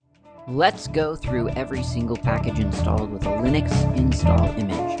Let's go through every single package installed with a Linux install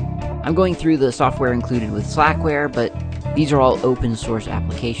image. I'm going through the software included with Slackware, but these are all open source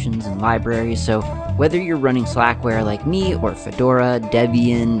applications and libraries, so whether you're running Slackware like me, or Fedora,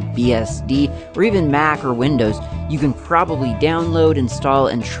 Debian, BSD, or even Mac or Windows, you can probably download, install,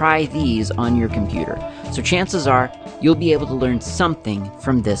 and try these on your computer. So chances are, you'll be able to learn something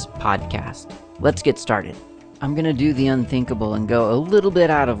from this podcast. Let's get started. I'm going to do the unthinkable and go a little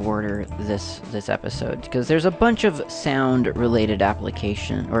bit out of order this episode, because there's a bunch of sound-related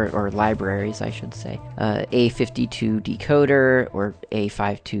application, or libraries, I should say. A52 decoder, or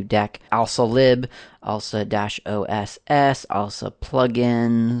A52 deck, ALSA-lib, ALSA-OSS, ALSA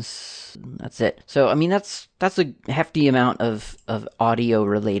plugins. That's it. So, I mean, that's a hefty amount of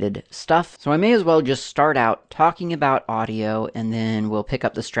audio-related stuff. So I may as well just start out talking about audio, and then we'll pick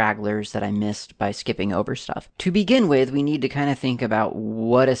up the stragglers that I missed by skipping over stuff. To begin with, we need to kind of think about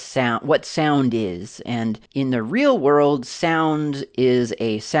what sound is. And in the real world, sound is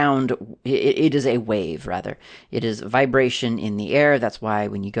a sound. It is a wave, rather. It is vibration in the air. That's why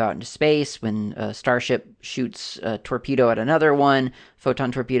when you go out into space, when a starship shoots a torpedo at another one,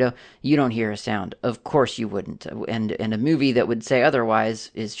 photon torpedo, you don't hear a sound. Of course you wouldn't. And a movie that would say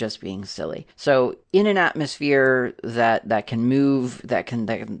otherwise is just being silly. So in an atmosphere that can move, that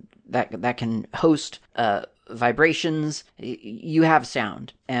can host vibrations, you have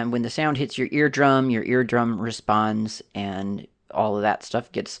sound. And when the sound hits your eardrum responds, and all of that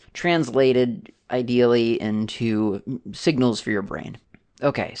stuff gets translated ideally into signals for your brain.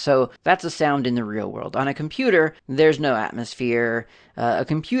 Okay, so that's a sound in the real world. On a computer, there's no atmosphere. A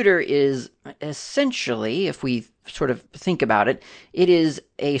computer is essentially, if we sort of think about it, it is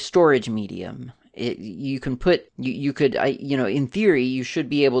a storage medium. In theory, you should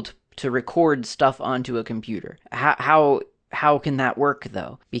be able to record stuff onto a computer. How can that work,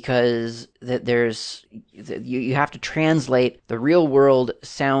 though? Because you have to translate the real world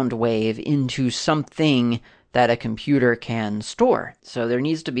sound wave into something that a computer can store. So there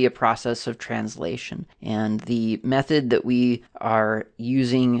needs to be a process of translation. And the method that we are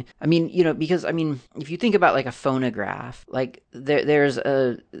using, if you think about like a phonograph, like there's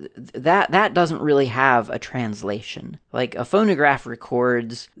that doesn't really have a translation. Like a phonograph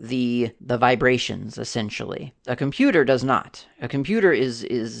records the vibrations, essentially. A computer does not. A computer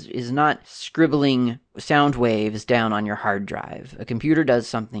is not scribbling sound waves down on your hard drive. A computer does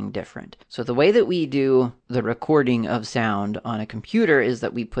something different. So the way that we do the recording of sound on a computer is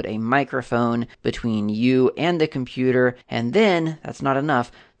that we put a microphone between you and the computer, and then, that's not enough,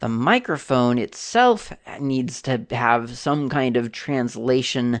 the microphone itself needs to have some kind of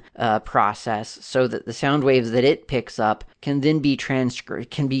translation process so that the sound waves that it picks up can then be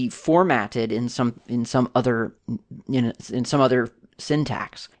formatted in some other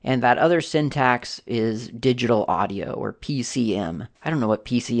syntax. And that other syntax is digital audio, or PCM. I don't know what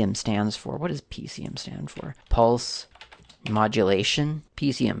PCM stands for. What does PCM stand for? Pulse modulation?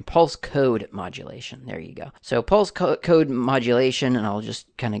 PCM, pulse code modulation. There you go. So pulse code modulation, and I'll just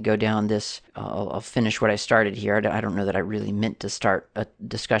kind of go down this. I'll finish what I started here. I don't know that I really meant to start a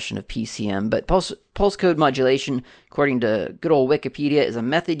discussion of PCM, but pulse code modulation, according to good old Wikipedia, is a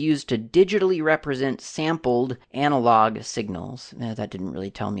method used to digitally represent sampled analog signals. That didn't really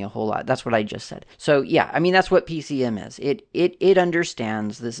tell me a whole lot. That's what I just said. So yeah, I mean, that's what PCM is. It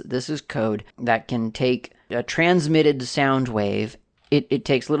understands this. This is code that can take a transmitted sound wave. It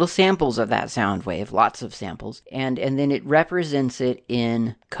takes little samples of that sound wave, lots of samples, and then it represents it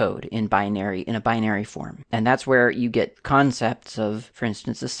in code, in a binary form. And that's where you get concepts of, for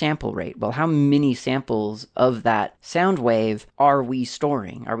instance, a sample rate. Well, how many samples of that sound wave are we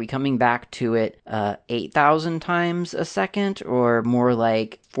storing? Are we coming back to it 8,000 times a second, or more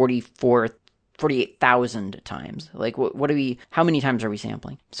like 48,000 times? Like, how many times are we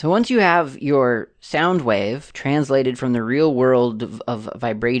sampling? So once you have your sound wave translated from the real world of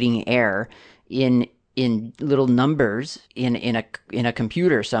vibrating air in little numbers in a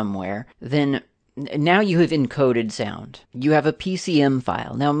computer somewhere, then now you have encoded sound. You have a PCM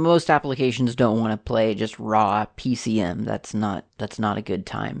file. Now, most applications don't want to play just raw PCM. That's not a good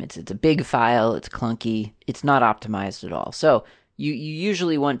time. It's a big file. It's clunky. It's not optimized at all. So you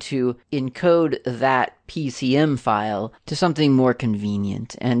usually want to encode that PCM file to something more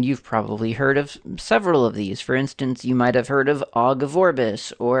convenient, and you've probably heard of several of these. For instance, you might have heard of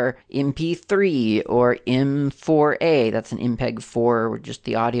OGVorbis, or MP3, or M4A. That's an MPEG-4, or just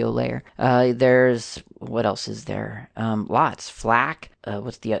the audio layer. What else is there? Lots. FLAC.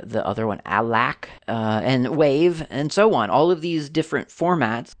 What's the other one? ALAC, and WAVE, and so on. All of these different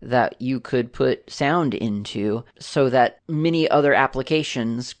formats that you could put sound into so that many other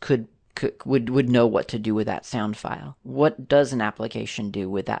applications could would know what to do with that sound file. What does an application do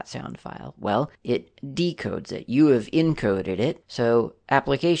with that sound file? Well, it decodes it. You have encoded it, so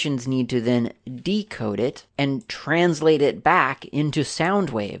applications need to then decode it and translate it back into sound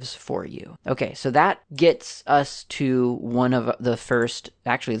waves for you. Okay, so that gets us to one of the first,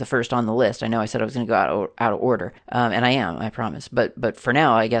 actually the first on the list. I know I said I was going to go out of order, and I am, I promise. But for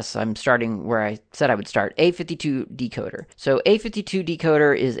now, I guess I'm starting where I said I would start. A52 decoder. So A52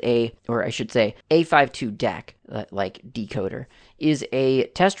 decoder is or I should say A52DEC, like decoder, is a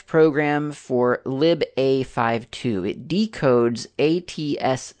test program for libA52. It decodes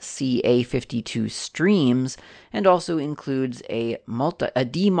ATSC-A52 streams and also includes a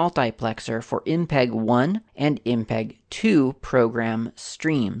demultiplexer for MPEG-1 and MPEG-2 program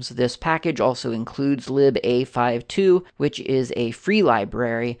streams. This package also includes libA52, which is a free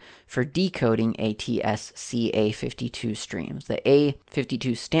library for decoding ATSC-A52 streams. The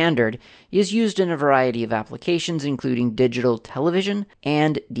A52 standard is used in a variety of applications, including digital television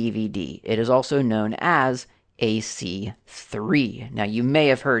and DVD. It is also known as AC3. Now, you may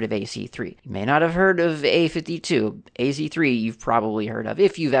have heard of AC3. You may not have heard of A52. AC3 you've probably heard of,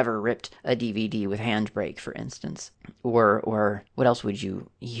 if you've ever ripped a DVD with Handbrake, for instance. Or what else would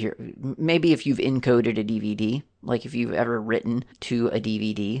you hear? Maybe if you've encoded a DVD, like if you've ever written to a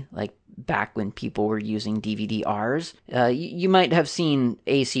DVD, like back when people were using DVD-Rs, you might have seen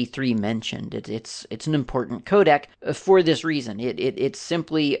AC3 mentioned. It's an important codec for this reason. It's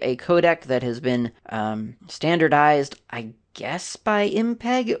simply a codec that has been standardized, I guess, by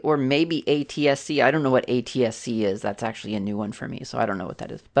MPEG or maybe ATSC. I don't know what ATSC is. That's actually a new one for me, so I don't know what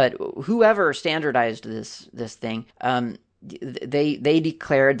that is. But whoever standardized this thing, they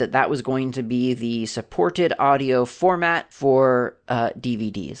declared that was going to be the supported audio format for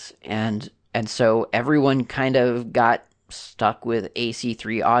DVDs, and so everyone kind of got stuck with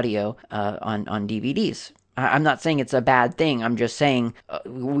AC3 audio on DVDs. I'm not saying it's a bad thing. I'm just saying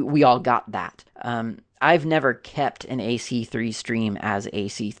we all got that. I've never kept an AC3 stream as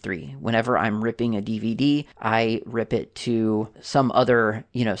AC3. Whenever I'm ripping a DVD, I rip it to some other,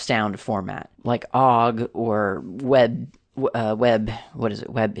 sound format, like OGG or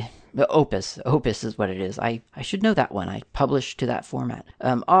Opus. Opus is what it is. I should know that one. I published to that format.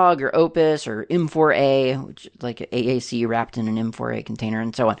 OGG or Opus or M4A, which is like AAC wrapped in an M4A container,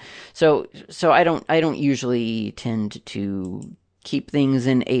 and so on. So I don't usually tend to keep things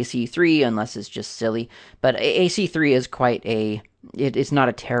in AC3 unless it's just silly. But AC3 is quite it's not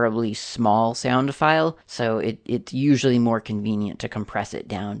a terribly small sound file, so it's usually more convenient to compress it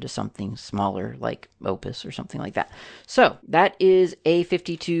down to something smaller like Opus or something like that. So that is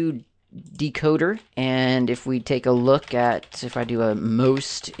A52 decoder, and if we take a look at, if I do a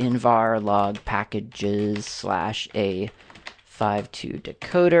most invar log packages /A52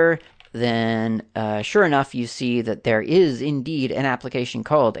 decoder, then sure enough, you see that there is indeed an application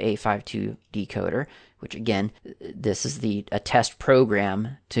called A52 decoder, which again, this is a test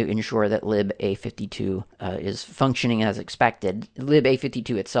program to ensure that libA52 is functioning as expected.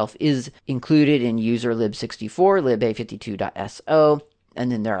 libA52 itself is included in user lib64, libA52.so,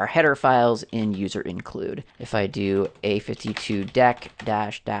 and then there are header files in user include. If I do A52dec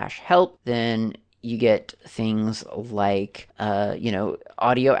 -help, then you get things like,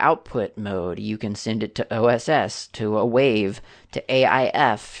 audio output mode. You can send it to OSS, to a WAVE, to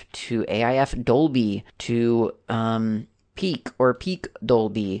AIF, to AIF Dolby, to Peak or Peak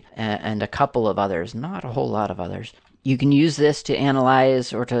Dolby, and a couple of others. Not a whole lot of others. You can use this to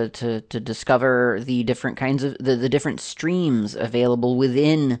analyze or to discover the different kinds of the different streams available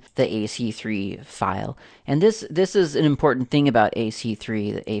within the AC3 file. And this is an important thing about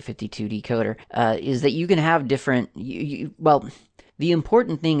AC3, the A52 decoder, is that you can have different. The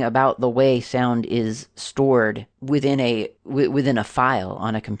important thing about the way sound is stored within a file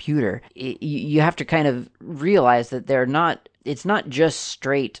on a computer, you have to kind of realize that it's not just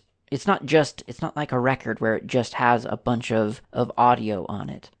straight. It's not like a record where it just has a bunch of audio on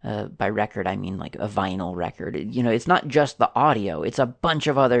it. By record, I mean like a vinyl record. It's not just the audio. It's a bunch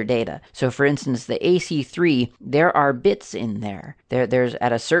of other data. So for instance, the AC3, there are bits in there. There's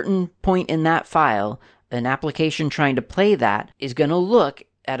at a certain point in that file, an application trying to play that is going to look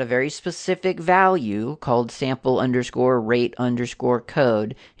at a very specific value called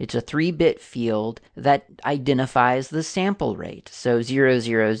sample_rate_code. It's a 3-bit field that identifies the sample rate. So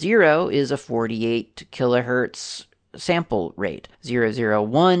 000 is a 48 kilohertz sample rate.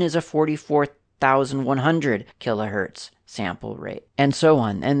 001 is a 44,100 kilohertz sample rate, and so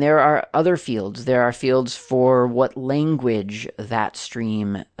on. And there are other fields. There are fields for what language that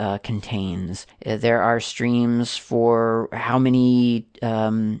stream contains. There are streams for how many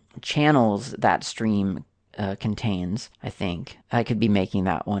channels that stream contains. I think I could be making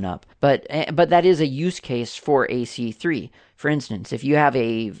that one up, but that is a use case for AC3. For instance, if you have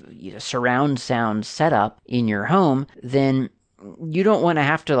a surround sound setup in your home, then you don't want to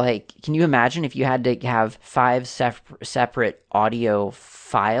have to can you imagine if you had to have 5 separate audio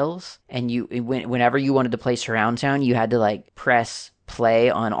files, and whenever you wanted to play surround sound, you had to press play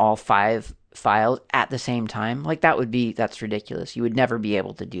on all 5 files at the same time? That's ridiculous. You would never be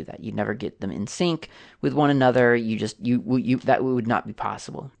able to do that. You'd never get them in sync with one another. That would not be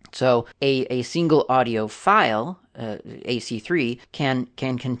possible. So a single audio file, AC3, can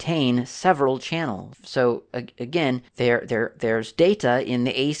contain several channels. So again, there's data in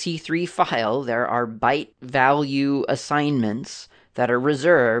the AC3 file. There are byte value assignments that are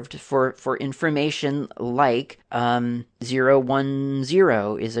reserved for information like 010 is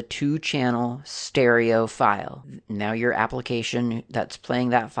a 2-channel stereo file. Now your application that's playing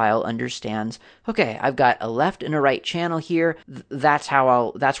that file understands, okay, I've got a left and a right channel here. That's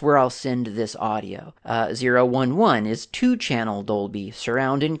where I'll send this audio. 011 is 2-channel Dolby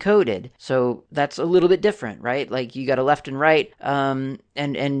surround encoded. So that's a little bit different, right? Like you got a left and right,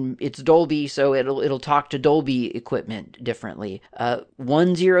 and it's Dolby, so it'll talk to Dolby equipment differently.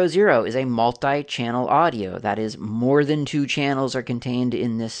 100 is a multi-channel audio. That is, more than 2 channels are contained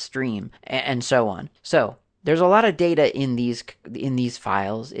in this stream, and so on. So there's a lot of data in these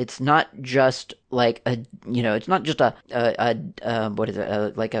files. It's not just like it's not just a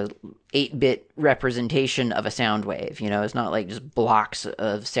 8-bit representation of a sound wave. It's not like just blocks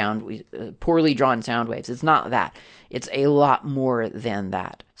of poorly drawn sound waves. It's not that. It's a lot more than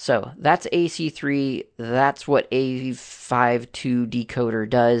that. So that's AC3. That's what A52 decoder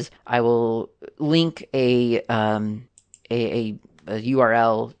does. I will link a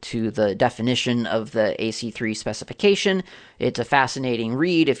URL to the definition of the AC3 specification. It's a fascinating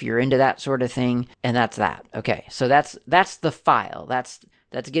read if you're into that sort of thing, and that's that. Okay, so that's the file. That's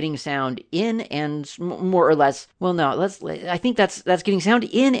getting sound in and more or less. Well, no, I think that's getting sound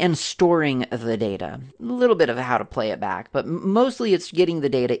in and storing the data. A little bit of how to play it back, but mostly it's getting the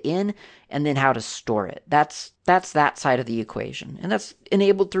data in and then how to store it. That's that side of the equation, and that's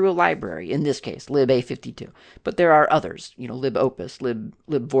enabled through a library. In this case, libA52. But there are others. libopus,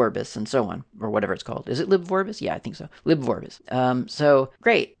 libvorbis, and so on, or whatever it's called. Is it libvorbis? Yeah, I think so. Libvorbis. So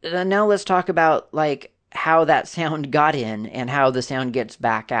great. Now let's talk about how that sound got in and how the sound gets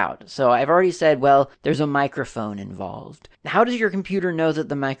back out. So I've already said, well, there's a microphone involved. How does your computer know that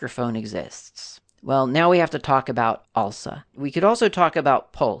the microphone exists? Well, now we have to talk about ALSA. We could also talk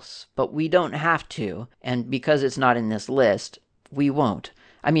about Pulse, but we don't have to, and because it's not in this list, we won't.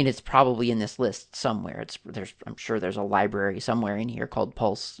 I mean, it's probably in this list somewhere. I'm sure there's a library somewhere in here called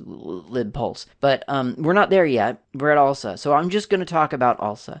Pulse, libpulse. But we're not there yet. We're at ALSA. So I'm just going to talk about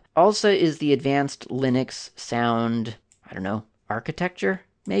ALSA. ALSA is the Advanced Linux Sound, architecture?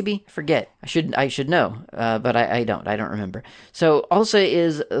 Maybe? I forget. I should know, but I don't. I don't remember. So ALSA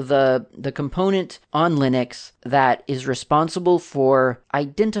is the component on Linux that is responsible for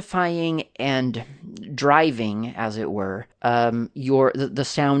identifying and driving, as it were, the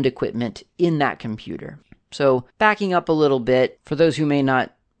sound equipment in that computer. So backing up a little bit, for those who may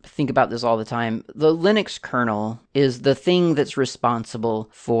not think about this all the time, the Linux kernel is the thing that's responsible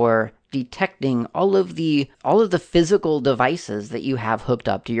for detecting all of the physical devices that you have hooked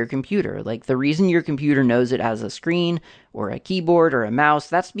up to your computer. Like the reason your computer knows it has a screen or a keyboard or a mouse,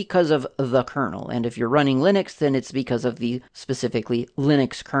 that's because of the kernel. And if you're running Linux, then it's because of the specifically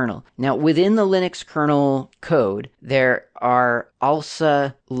Linux kernel. Now, within the Linux kernel code, there are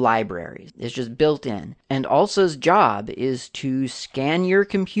ALSA libraries. It's just built in. And ALSA's job is to scan your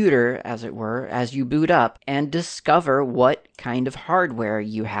computer, as it were, as you boot up, and discover what kind of hardware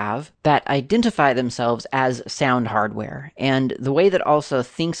you have that identify themselves as sound hardware. And the way that ALSA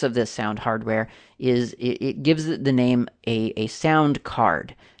thinks of this sound hardware is it gives it the name a sound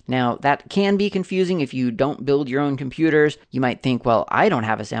card. Now, that can be confusing if you don't build your own computers. You might think, well, I don't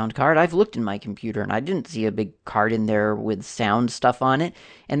have a sound card. I've looked in my computer and I didn't see a big card in there with sound stuff on it.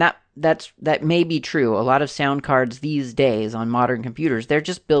 And that that may be true. A lot of sound cards these days on modern computers, they're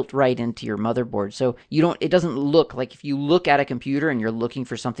just built right into your motherboard. So it doesn't look like, if you look at a computer and you're looking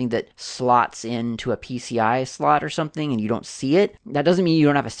for something that slots into a PCI slot or something and you don't see it, that doesn't mean you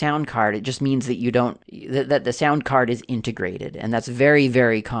don't have a sound card. It just means that that the sound card is integrated. And that's very,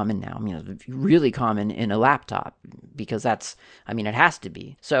 very common now. Really common in a laptop, because it has to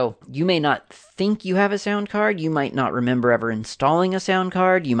be. So you may not think you have a sound card. You might not remember ever installing a sound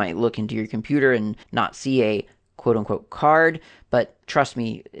card. You might look into your computer and not see a quote-unquote card. But trust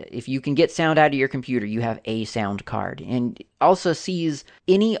me, if you can get sound out of your computer, you have a sound card. And ALSA sees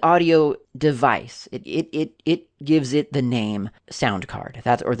any audio device. It gives it the name sound card.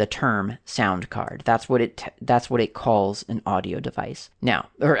 Or the term sound card. That's what it calls an audio device. Now,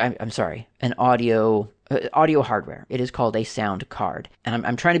 I'm sorry, an audio hardware. It is called a sound card. And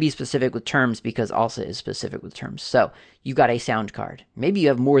I'm trying to be specific with terms because ALSA is specific with terms. So you got a sound card. Maybe you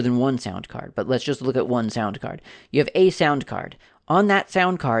have more than one sound card, but let's just look at one sound card. You have a sound card. On that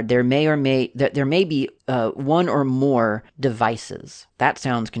sound card, there may be one or more devices. That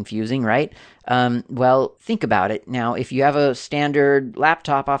sounds confusing, right? Well, think about it. Now, if you have a standard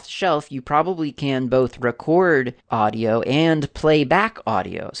laptop off the shelf, you probably can both record audio and play back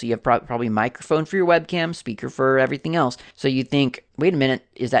audio. So you have probably a microphone for your webcam, speaker for everything else. So you think, wait a minute,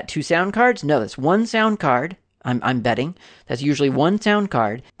 is that two sound cards? No, that's one sound card. I'm betting that's usually one sound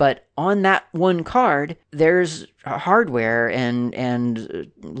card, but on that one card, there's hardware and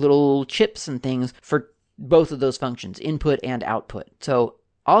little chips and things for both of those functions, input and output. So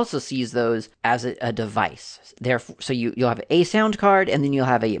ALSA sees those as a device. Therefore, so you'll have a sound card, and then you'll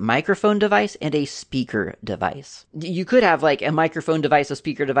have a microphone device and a speaker device. You could have like a microphone device, a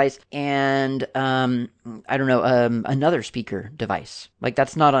speaker device, and another speaker device. Like,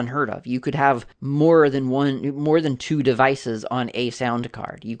 that's not unheard of. You could have more than two devices on a sound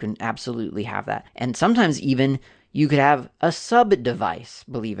card. You can absolutely have that, and sometimes even you could have a sub-device,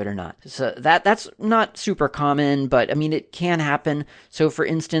 believe it or not. So that's not super common, but it can happen. So for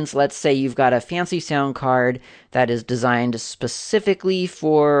instance, let's say you've got a fancy sound card that is designed specifically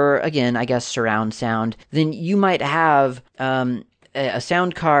for, again, I guess, surround sound. Then you might have a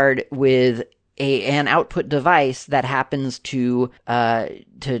sound card with an output device that happens to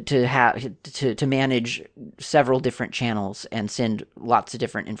manage several different channels and send lots of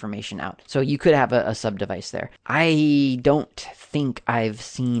different information out. So you could have a sub device there. I don't think I've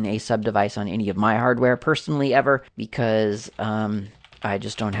seen a sub device on any of my hardware personally ever, because I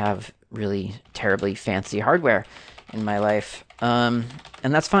just don't have really terribly fancy hardware in my life, and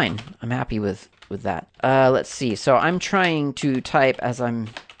that's fine. I'm happy with that. Let's see. So I'm trying to type as I'm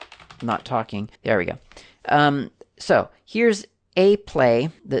not talking. There we go. So here's a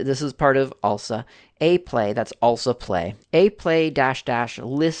play. This is part of ALSA. A play, that's ALSA play. A play --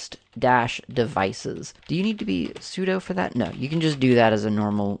 list - devices. Do you need to be sudo for that? No, you can just do that as a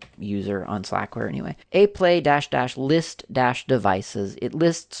normal user on Slackware anyway. A play -- list - devices. It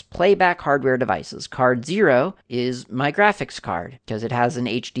lists playback hardware devices. Card 0 is my graphics card because it has an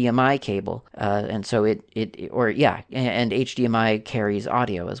HDMI cable, and so and HDMI carries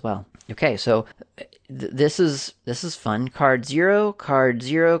audio as well. Okay, so this is fun. Card 0, card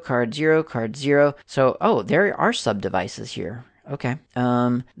 0, card 0, card 0. So, there are sub-devices here. Okay.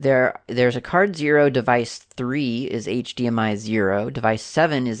 There's a card 0, device 3 is HDMI 0, device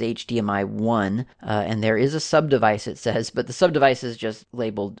 7 is HDMI 1, and there is a sub-device, it says, but the sub-device is just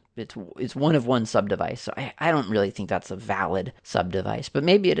labeled, it's one of one sub-device, so I don't really think that's a valid sub-device, but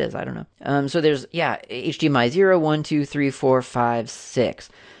maybe it is, I don't know. So there's, HDMI 0, 1, 2, 3, 4, 5, 6.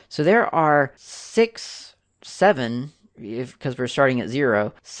 So there are 7, because we're starting at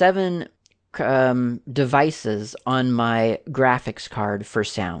 0, 7 devices on my graphics card for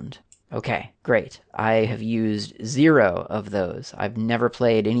sound. Okay, great. I have used 0 of those. I've never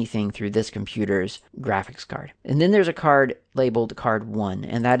played anything through this computer's graphics card. And then there's a card labeled card 1,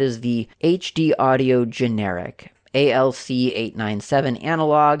 and that is the HD Audio Generic. ALC897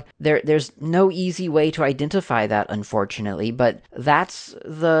 analog. There's no easy way to identify that, unfortunately, but that's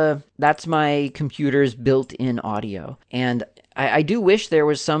my computer's built-in audio. And I do wish there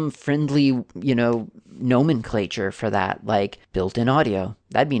was some friendly, nomenclature for that, like built-in audio.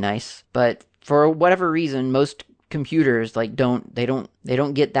 That'd be nice. But for whatever reason, most computers don't They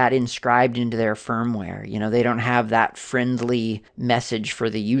don't get that inscribed into their firmware. You know, they don't have that friendly message for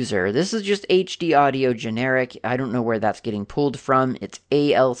the user. This is just HD audio generic. I don't know where that's getting pulled from. It's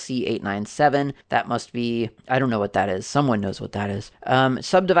ALC897. That must be, I don't know what that is. Someone knows what that is.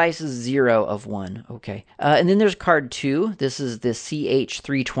 Subdevice is 0 of 1. Okay. And then there's card 2. This is the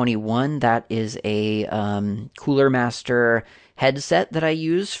CH321. That is a Cooler Master headset that I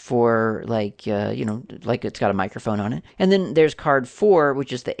use for like it's got a microphone on it. And then there's card 4,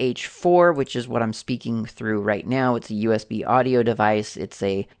 which is the H4, which is what I'm speaking through right now. It's a USB audio device. It's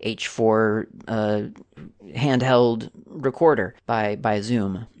a H4 handheld recorder by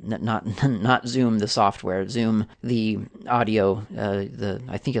Zoom, not Zoom the software, Zoom the audio.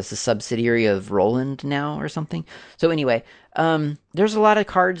 I think it's the subsidiary of Roland now or something. So anyway, there's a lot of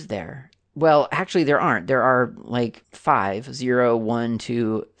cards there. Well, actually, there aren't. There are like 5, 0, 1,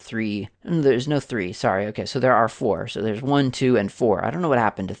 2, 3. There's no 3. Sorry. Okay, so there are 4. So there's 1, 2, and 4. I don't know what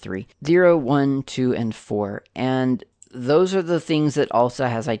happened to 3. 0, 1, 2, and 4. And those are the things that ALSA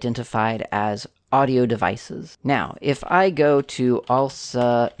has identified as audio devices. Now, if I go to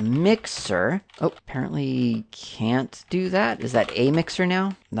ALSA Mixer, apparently can't do that. Is that a mixer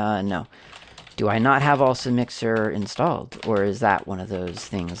now? No. Do I not have ALSA Mixer installed? Or is that one of those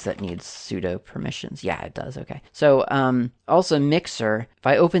things that needs sudo permissions? Yeah, it does. Okay. So, ALSA Mixer, if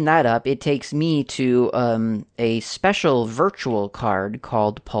I open that up, it takes me to a special virtual card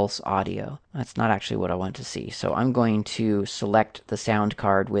called Pulse Audio. That's not actually what I want to see. So I'm going to select the sound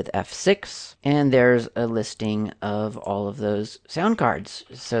card with F6, and there's a listing of all of those sound cards.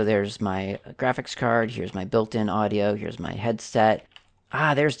 So there's my graphics card, here's my built-in audio, here's my headset.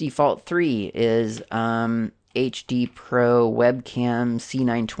 There's default 3 is HD Pro webcam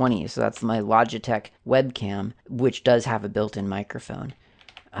C920. So that's my Logitech webcam, which does have a built-in microphone.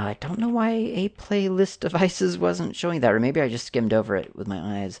 I don't know why a playlist devices wasn't showing that, or maybe I just skimmed over it with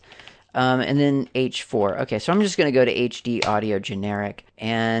my eyes. And then H4. Okay, so I'm just going to go to HD Audio Generic.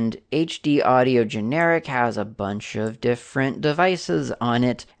 And HD Audio Generic has a bunch of different devices on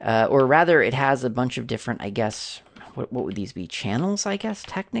it. Or rather, it has a bunch of different, I guess, what would these be? Channels, I guess,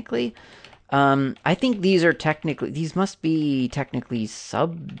 technically? I think these must be technically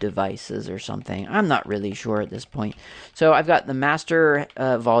sub-devices or something. I'm not really sure at this point. So I've got the master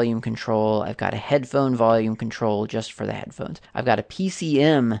volume control. I've got a headphone volume control just for the headphones. I've got a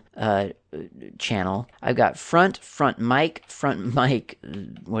PCM channel. I've got front mic,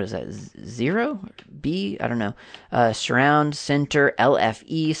 what is that, 0? B? I don't know. Surround, center,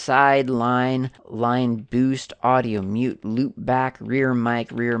 LFE, side, line boost, audio mute, loop back, rear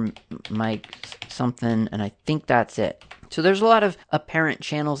mic, something, and I think that's it. So there's a lot of apparent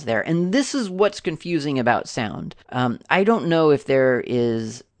channels there, and this is what's confusing about sound. I don't know if there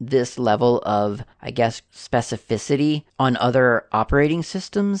is this level of, I guess, specificity on other operating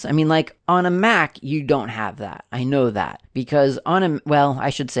systems. I mean, like, on a Mac, you don't have that. I know that. Because I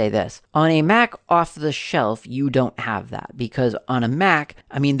should say this. On a Mac off the shelf, you don't have that. Because on a Mac,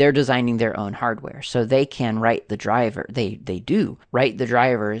 I mean, they're designing their own hardware. So they can write the driver. They do write the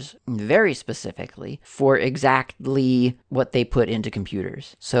drivers very specifically for exactly what they put into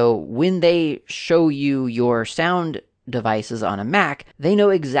computers. So when they show you your sound devices on a Mac, they know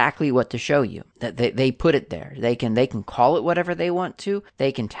exactly what to show you. That they put it there. They can call it whatever they want to.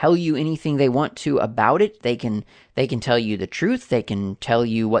 They can tell you anything they want to about it. They can tell you the truth. They can tell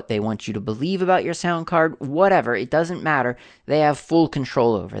you what they want you to believe about your sound card. Whatever, it doesn't matter. They have full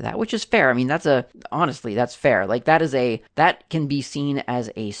control over that, which is fair. I mean, honestly, that's fair. Like that can be seen as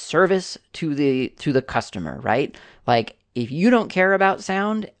a service to the customer, right? Like, if you don't care about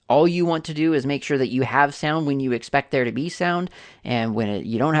sound, all you want to do is make sure that you have sound when you expect there to be sound, and when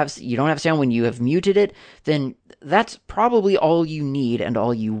you don't have sound when you have muted it, then that's probably all you need and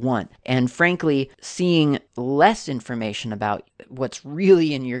all you want. And frankly, seeing less information about what's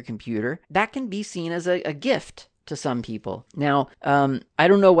really in your computer, that can be seen as a gift to some people. Now, I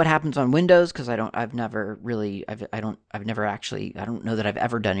don't know what happens on Windows because I don't know that I've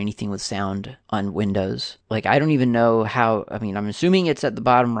ever done anything with sound on Windows. Like, I don't even know how. I mean, I'm assuming it's at the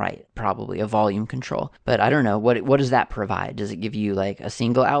bottom right, probably a volume control, but I don't know what does that provide. Does it give you like a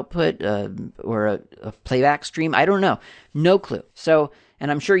single output or a playback stream? I don't know. No clue. So, and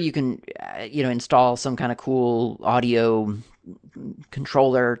I'm sure you can install some kind of cool audio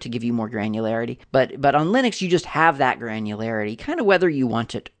controller to give you more granularity, but on Linux you just have that granularity, kind of whether you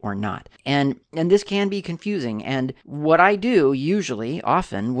want it or not, and this can be confusing. And what I do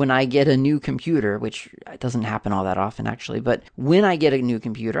often when I get a new computer, which doesn't happen all that often actually, but when I get a new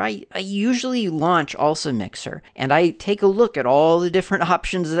computer, I usually launch ALSA Mixer and I take a look at all the different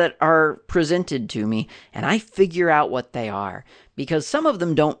options that are presented to me and I figure out what they are. because some of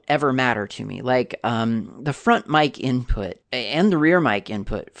them don't ever matter to me, like the front mic input and the rear mic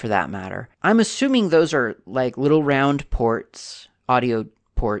input for that matter. I'm assuming those are like little round ports, audio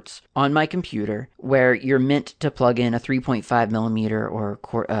ports on my computer where you're meant to plug in a 3.5 millimeter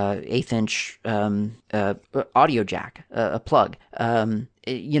or eighth inch audio jack, a plug.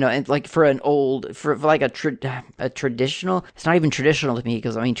 And like for like a traditional, it's not even traditional to me,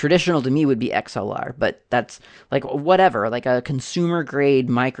 because I mean, traditional to me would be XLR, but that's like whatever, like a consumer grade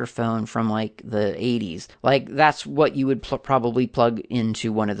microphone from like the 80s. Like that's what you would probably plug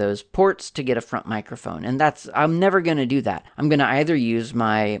into one of those ports to get a front microphone. And I'm never going to do that. I'm going to either use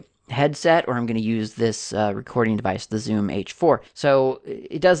my headset or I'm going to use this recording device, the Zoom H4. So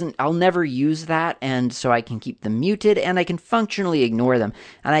I'll never use that, and so I can keep them muted and I can functionally ignore them.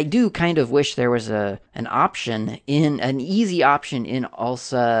 And I do kind of wish there was an easy option in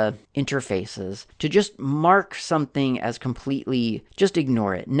ALSA interfaces to just mark something as completely, just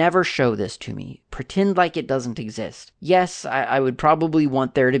ignore it. Never show this to me. Pretend like it doesn't exist. Yes, I would probably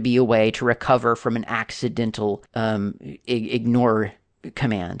want there to be a way to recover from an accidental ignore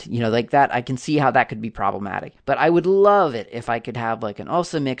command, like that. I can see how that could be problematic, but I would love it if I could have like an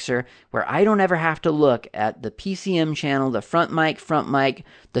ALSA mixer where I don't ever have to look at the PCM channel, the front mic,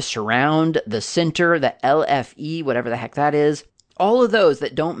 the surround, the center, the LFE, whatever the heck that is. All of those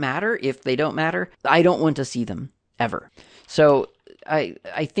that don't matter, if they don't matter, I don't want to see them ever. So I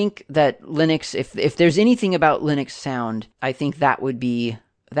think that Linux, if there's anything about Linux sound, I think that would be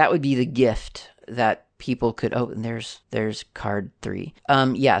the gift that people could. Oh, and there's card 3.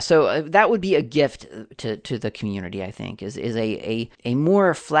 So that would be a gift to the community, I think, is a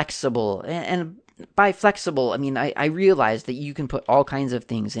more flexible, and by flexible, I mean, I realize that you can put all kinds of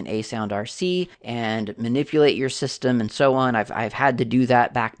things in Asound RC and manipulate your system and so on. I've had to do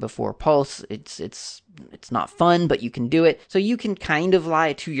that back before Pulse. It's not fun, but you can do it. So you can kind of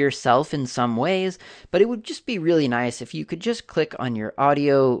lie to yourself in some ways, but it would just be really nice if you could just click on your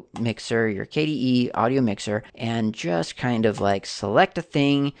audio mixer, your KDE audio mixer, and just kind of like select a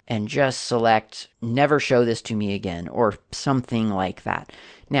thing and just select never show this to me again, or something like that.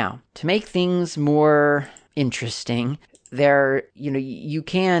 Now, to make things more interesting, you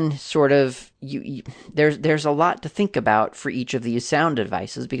can sort of, there's a lot to think about for each of these sound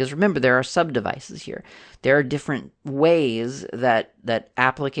devices, because remember, there are sub-devices here. There are different ways that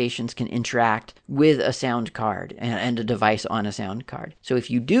applications can interact with a sound card and a device on a sound card. So if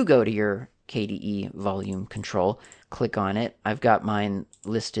you do go to your KDE volume control, click on it. I've got mine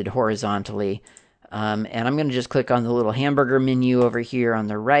listed horizontally. And I'm going to just click on the little hamburger menu over here on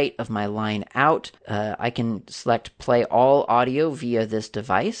the right of my line out. I can select play all audio via this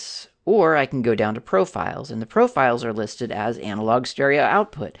device, or I can go down to profiles, and the profiles are listed as analog stereo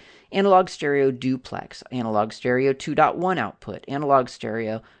output, analog stereo duplex, analog stereo 2.1 output,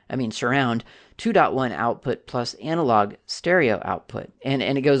 surround 2.1 output plus analog stereo output. And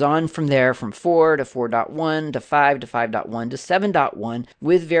it goes on from there, from 4 to 4.1 to 5 to 5.1 to 7.1,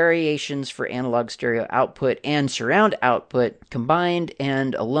 with variations for analog stereo output and surround output combined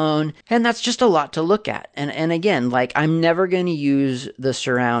and alone. And that's just a lot to look at. And again, like, I'm never going to use the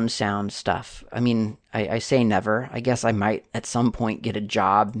surround sound stuff. I mean, I say never. I guess I might at some point get a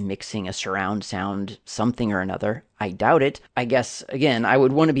job mixing a surround sound something or another. I doubt it. I guess, again, I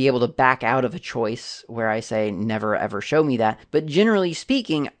would want to be able to back out of a choice where I say never ever show me that. But generally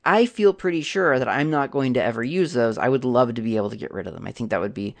speaking, I feel pretty sure that I'm not going to ever use those. I would love to be able to get rid of them. I think that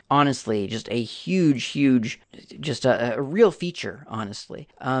would be, honestly, just a huge, just a real feature, honestly.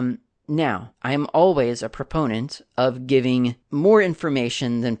 Now, I'm always a proponent of giving more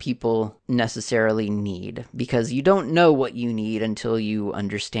information than people necessarily need, because you don't know what you need until you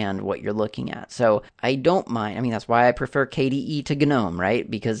understand what you're looking at. So I don't mind. I mean, that's why I prefer KDE to GNOME, right?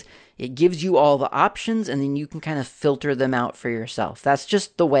 Because it gives you all the options, and then you can kind of filter them out for yourself. That's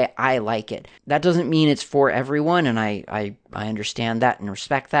just the way I like it. That doesn't mean it's for everyone, and I understand that and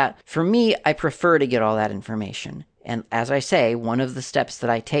respect that. For me, I prefer to get all that information. And as I say, one of the steps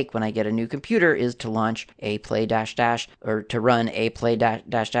that I take when I get a new computer is to launch aplay -- or to run aplay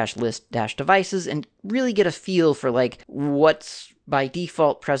 -- list - devices and really get a feel for like what's by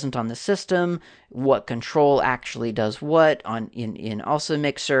default present on the system, what control actually does what in ALSA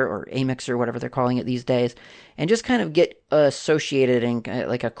mixer or a mixer, whatever they're calling it these days, and just kind of get associated and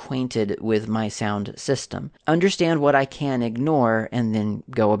like acquainted with my sound system. Understand what I can ignore and then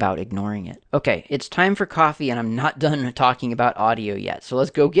go about ignoring it. Okay, it's time for coffee, and I'm not done talking about audio yet. So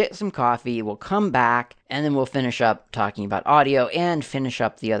let's go get some coffee. We'll come back and then we'll finish up talking about audio and finish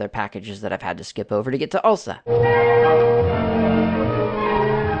up the other packages that I've had to skip over to get to ALSA.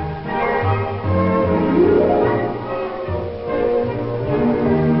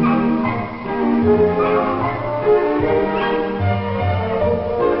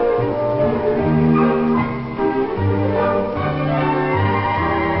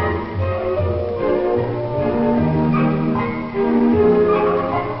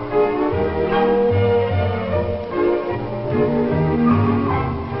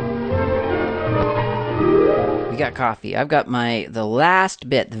 got coffee. I've got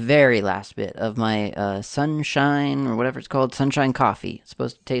the very last bit of my sunshine, or whatever it's called, sunshine coffee. It's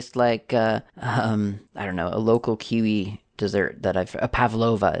supposed to taste like, I don't know, a local kiwi dessert that a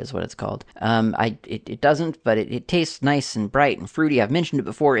pavlova is what it's called. It doesn't, but it tastes nice and bright and fruity. I've mentioned it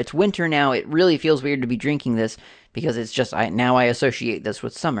before. It's winter now. It really feels weird to be drinking this because it's just, now I associate this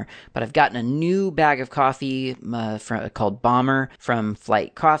with summer. But I've gotten a new bag of coffee called Bomber from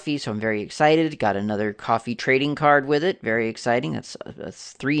Flight Coffee, so I'm very excited. Got another coffee trading card with it. Very exciting.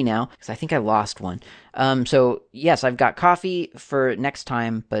 That's 3 now, because I think I lost one. So yes, I've got coffee for next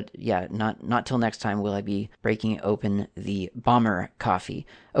time, but yeah, not till next time will I be breaking open the Bomber coffee.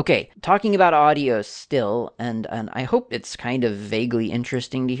 Okay, talking about audio still, and I hope it's kind of vaguely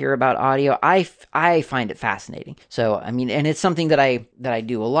interesting to hear about audio. I find it fascinating. So, I mean, and it's something that I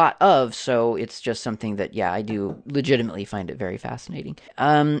do a lot of, so it's just something that, yeah, I do legitimately find it very fascinating.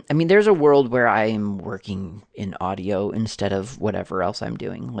 I mean, there's a world where I'm working in audio instead of whatever else I'm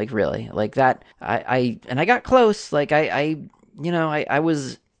doing. Like, really, like that, I got close, like I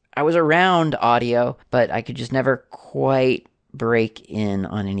was around audio, but I could just never quite break in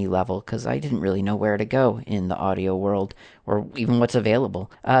on any level because I didn't really know where to go in the audio world or even what's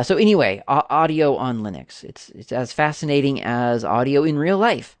available. So anyway, audio on Linux. It's as fascinating as audio in real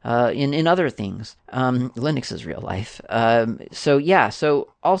life, in other things. Linux is real life. So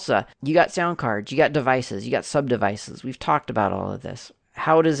ALSA, you got sound cards, you got devices, you got sub-devices. We've talked about all of this.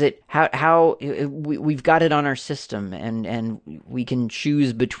 How does it, we've got it on our system and we can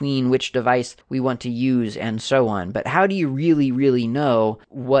choose between which device we want to use and so on. But how do you really, really know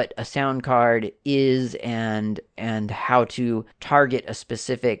what a sound card is and how to target a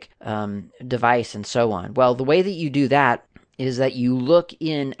specific device and so on? Well, the way that you do that is that you look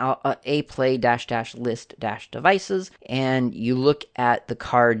in a play --list -devices and you look at the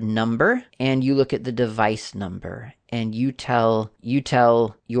card number and you look at the device number and you tell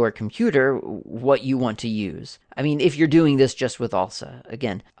your computer what you want to use. I mean, if you're doing this just with ALSA,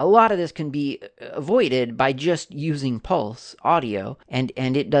 again, a lot of this can be avoided by just using Pulse audio, and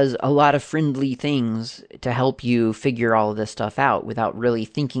it does a lot of friendly things to help you figure all of this stuff out without really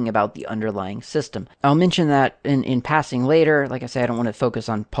thinking about the underlying system. I'll mention that in passing later. Like I say, I don't want to focus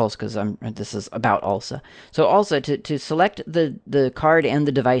on Pulse because this is about ALSA. So ALSA, to select the card and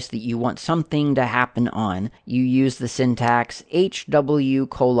the device that you want something to happen on, you use the syntax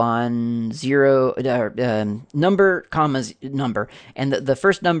HW:0 number, commas, number. And the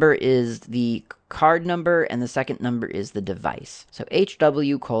first number is the card number, and the second number is the device. So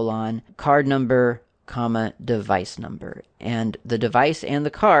HW: card number, comma, device number. And the device and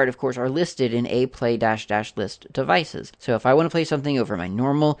the card, of course, are listed in a play --list devices. So if I want to play something over my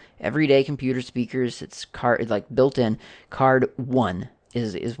normal, everyday computer speakers, it's like built in, card 1.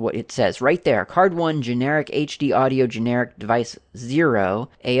 Is what it says right there. Card 1, generic HD audio, generic device 0,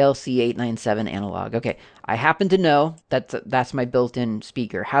 ALC897 analog. Okay, I happen to know that's my built-in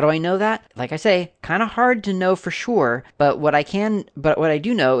speaker. How do I know that? Like I say, kind of hard to know for sure, but what I do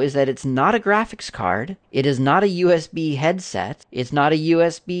know is that it's not a graphics card. It is not a USB headset. It's not a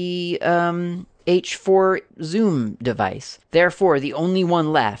USB H4 Zoom device. Therefore, the only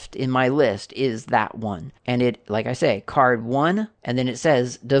one left in my list is that one. And it, like I say, card 1, and then it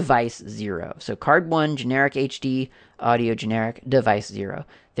says device 0. So card 1, generic HD, audio generic, device 0.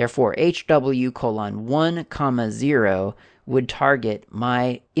 Therefore, HW:1, 0 would target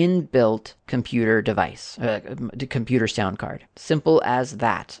my inbuilt computer device, computer sound card. Simple as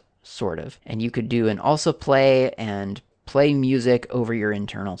that, sort of. And you could do an ALSA play and play music over your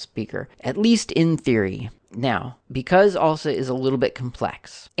internal speaker, at least in theory. Now, because ALSA is a little bit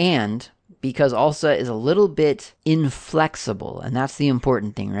complex, and because ALSA is a little bit inflexible, and that's the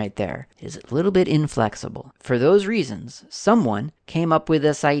important thing right there, is a little bit inflexible. For those reasons, someone came up with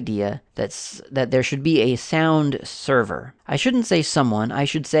this idea that there should be a sound server. I shouldn't say someone, I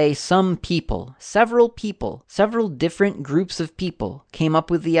should say some people, several different groups of people came up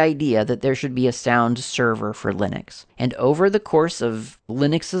with the idea that there should be a sound server for Linux. And over the course of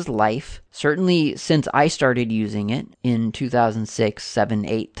Linux's life, certainly since I started using it in 2006, 7,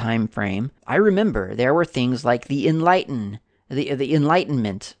 8 time frame, I remember there were things like the Enlightenment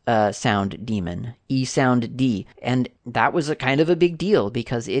sound daemon, eSound D, and that was a kind of a big deal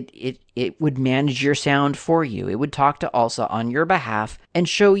because it would manage your sound for you. It would talk to ALSA on your behalf and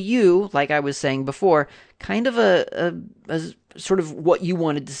show you, like I was saying before, kind of a sort of what you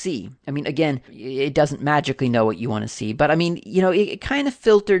wanted to see. I mean, again, it doesn't magically know what you want to see, but I mean, it kind of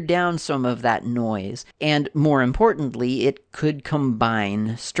filtered down some of that noise. And more importantly, it could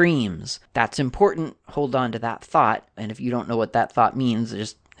combine streams. That's important. Hold on to that thought. And if you don't know what that thought means,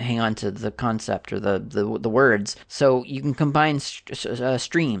 just hang on to the concept or the words. So you can combine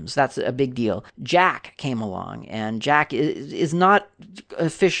streams. That's a big deal. Jack came along, and Jack is not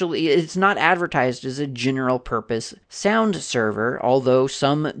officially, it's not advertised as a general purpose sound server, although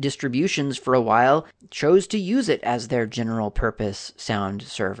some distributions for a while chose to use it as their general purpose sound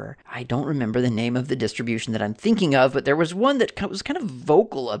server. I don't remember the name of the distribution that I'm thinking of, but there was one that was kind of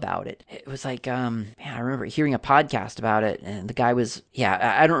vocal about it. It was like, man, I remember hearing a podcast about it, and the guy was,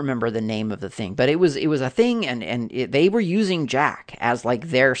 I don't remember the name of the thing, but it was a thing, and they were using Jack as like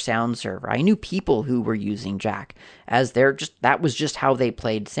their sound server. I knew people who were using Jack as that was just how they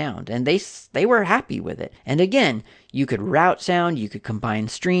played sound, and they were happy with it. And again, you could route sound, you could combine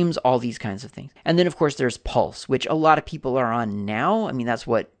streams, all these kinds of things. And then, of course, there's Pulse, which a lot of people are on now. I mean, that's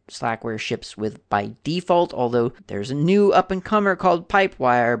what Slackware ships with by default, although there's a new up-and-comer called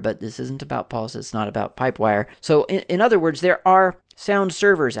Pipewire, but this isn't about Pulse, it's not about Pipewire. So, in other words, there are sound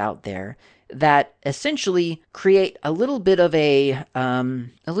servers out there that essentially create a little bit of a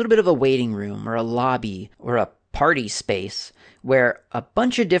waiting room or a lobby or a party space where a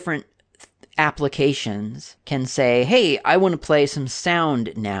bunch of different applications can say, hey, I want to play some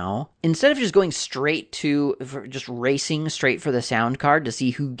sound now. Instead of just going just racing straight for the sound card to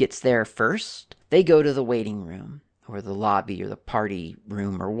see who gets there first, they go to the waiting room or the lobby or the party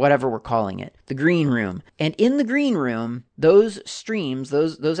room or whatever we're calling it, the green room. And in the green room, those streams,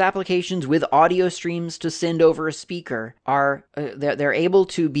 those applications with audio streams to send over a speaker are, they're able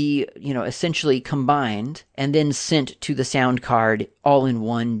to be, essentially combined and then sent to the sound card all in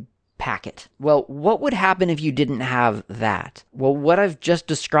one packet. Well, what would happen if you didn't have that? Well, what I've just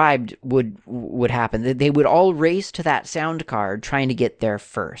described would happen. They would all race to that sound card trying to get there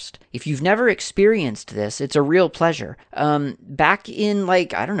first. If you've never experienced this, it's a real pleasure. Back in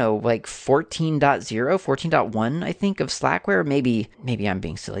 14.0, 14.1, I think, of Slackware, maybe I'm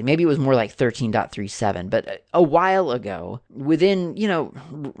being silly. Maybe it was more like 13.37, but a while ago, within,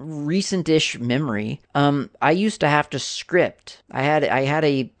 recent-ish memory, I used to have to script. I had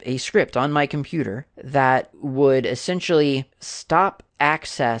a script on my computer that would essentially stop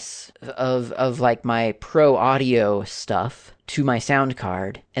access of like my pro audio stuff to my sound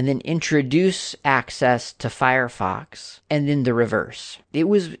card and then introduce access to Firefox and then the reverse. It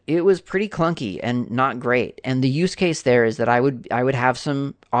was pretty clunky and not great. And the use case there is that I would have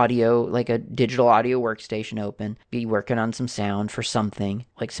some audio, like a digital audio workstation open, be working on some sound for something,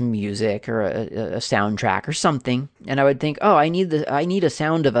 like some music or a soundtrack or something. And I would think, oh, I need a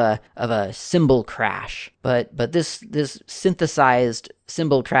sound of a cymbal crash. But this synthesized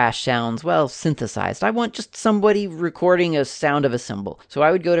cymbal crash sounds, well, synthesized. I want just somebody recording a sound of a cymbal. So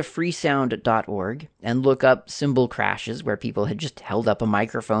I would go to freesound.org and look up cymbal crashes where people had just held up a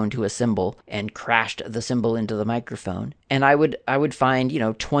microphone to a cymbal and crashed the cymbal into the microphone. And I would find,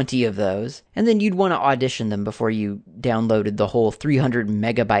 20 of those. And then you'd want to audition them before you downloaded the whole 300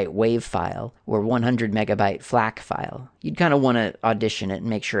 megabyte WAV file or 100 megabyte FLAC file. You'd kind of want to audition it and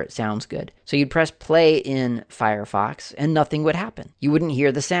make sure it sounds good. So you'd press play in Firefox and nothing would happen. You wouldn't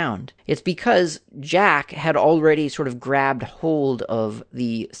hear the sound. It's because Jack had already sort of grabbed hold of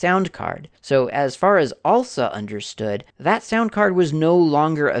the sound card. So as far as ALSA understood, that sound card was no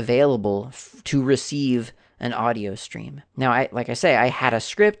longer available to receive an audio stream. Now, I had a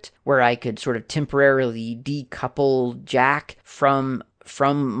script where I could sort of temporarily decouple Jack from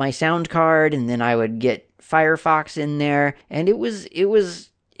my sound card, and then I would get Firefox in there, and it was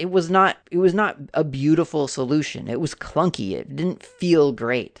not a beautiful solution. It was clunky. It didn't feel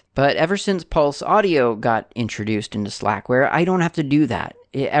great. But ever since Pulse Audio got introduced into Slackware, I don't have to do that.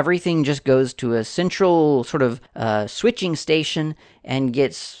 Everything just goes to a central sort of switching station and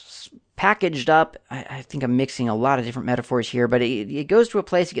gets packaged up. I think I'm mixing a lot of different metaphors here, but it goes to a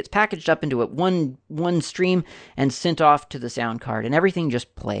place, it gets packaged up into one stream and sent off to the sound card, and everything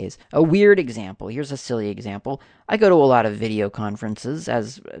just plays. A weird example. Here's a silly example. I go to a lot of video conferences,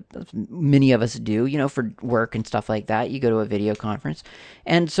 as many of us do, for work and stuff like that. You go to a video conference.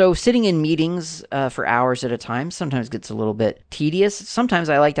 And so sitting in meetings for hours at a time sometimes gets a little bit tedious. Sometimes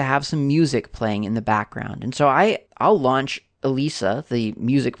I like to have some music playing in the background. And so I'll launch ALSA, the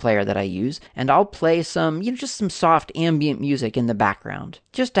music player that I use, and I'll play some, just some soft ambient music in the background,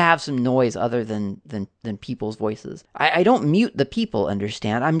 just to have some noise other than people's voices. I don't mute the people,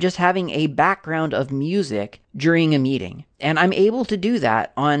 understand? I'm just having a background of music during a meeting. And I'm able to do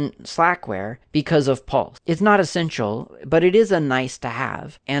that on Slackware because of Pulse. It's not essential, but it is a nice to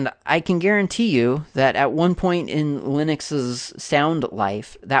have. And I can guarantee you that at one point in Linux's sound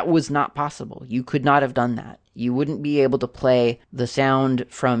life, that was not possible. You could not have done that. You wouldn't be able to play the sound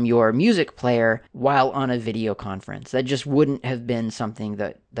from your music player while on a video conference. That just wouldn't have been something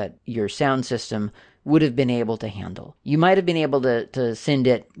that your sound system would have been able to handle. You might have been able to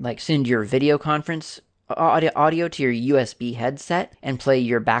send your video conference audio to your USB headset and play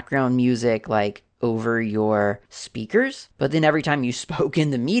your background music like over your speakers, but then every time you spoke in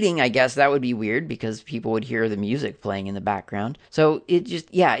the meeting, I guess that would be weird because people would hear the music playing in the background. So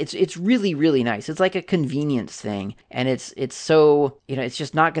it's really, really nice. It's like a convenience thing, and it's so, it's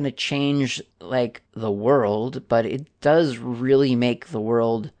just not going to change like the world, but it does really make the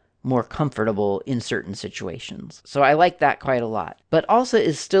world more comfortable in certain situations. So I like that quite a lot. But ALSA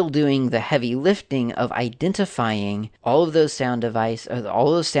is still doing the heavy lifting of identifying all of those sound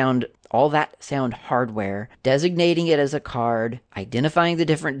all that sound hardware, designating it as a card, identifying the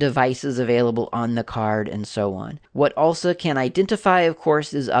different devices available on the card, and so on. What ALSA can identify, of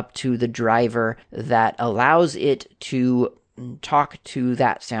course, is up to the driver that allows it to talk to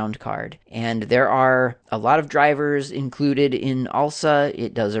that sound card. And there are a lot of drivers included in ALSA.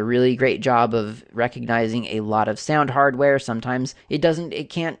 It does a really great job of recognizing a lot of sound hardware. Sometimes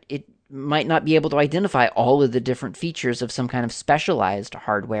it might not be able to identify all of the different features of some kind of specialized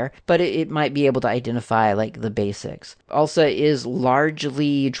hardware, but it might be able to identify like the basics. ALSA is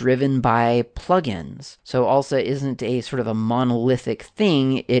largely driven by plugins. So ALSA isn't a sort of a monolithic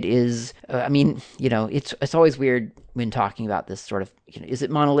thing. It is, it's always weird when talking about this sort of, is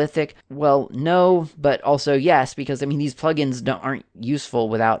it monolithic? Well, no, but also yes, because these plugins aren't useful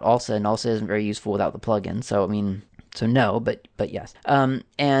without ALSA, and ALSA isn't very useful without the plugin. So no, but yes.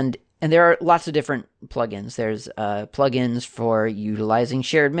 And there are lots of different plugins. There's plugins for utilizing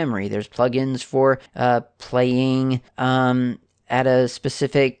shared memory. There's plugins for playing at a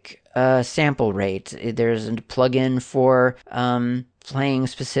specific sample rate. There's a plugin for playing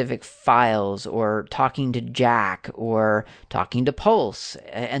specific files, or talking to Jack, or talking to Pulse,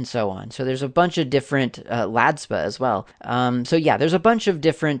 and so on. So there's a bunch of different LADSPA as well. There's a bunch of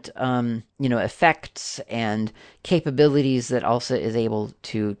different effects and capabilities that ALSA is able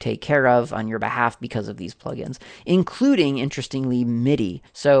to take care of on your behalf because of these plugins, including, interestingly, MIDI.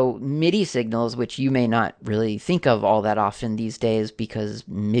 So MIDI signals, which you may not really think of all that often these days because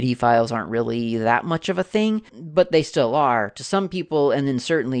MIDI files aren't really that much of a thing, but they still are to some people, and then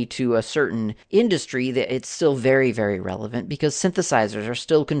certainly to a certain industry that it's still very, very relevant because synthesizers are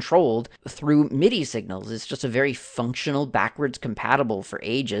still controlled through MIDI signals. It's just a very functional, backwards compatible for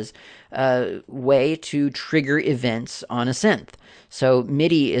ages way to trigger events on a synth. So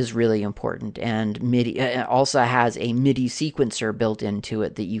MIDI is really important, and MIDI also has a MIDI sequencer built into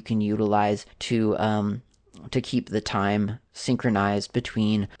it that you can utilize to keep the time synchronized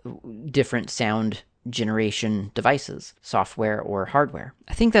between different sound generation devices, software or hardware.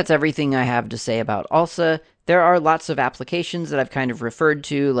 I think that's everything I have to say about ALSA. There are lots of applications that I've kind of referred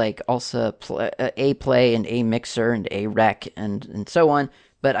to, like ALSA A-Play and A-Mixer and A-Rec and so on,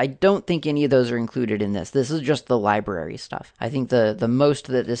 but I don't think any of those are included in this. This is just the library stuff. I think the most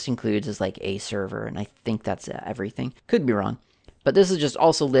that this includes is like A-Server, and I think that's everything. Could be wrong. But this is just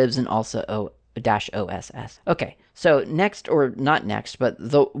also lives in ALSA OSS. Okay, so next, or not next, but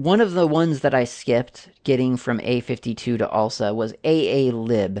one of the ones that I skipped getting from A52 to ALSA was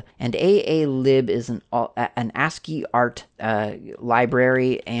aalib, and aalib is an ASCII art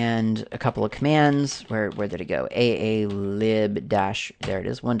library and a couple of commands. Where did it go? aalib there it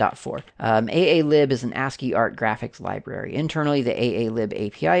is, 1.4. aalib is an ASCII art graphics library. Internally, the aalib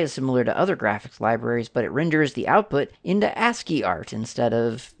API is similar to other graphics libraries, but it renders the output into ASCII art instead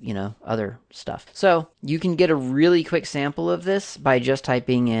of, other stuff. So you can get a really quick sample of this by just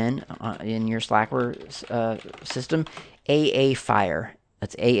typing in your Slackware system AAFire.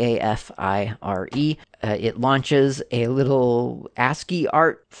 That's AAFIRE. It launches a little ASCII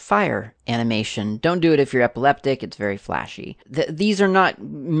art fire animation. Don't do it if you're epileptic. It's very flashy. These are not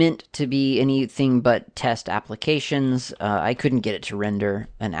meant to be anything but test applications. I couldn't get it to render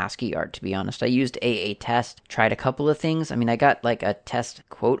an ASCII art, to be honest. I used AA-test, tried a couple of things. I got like a test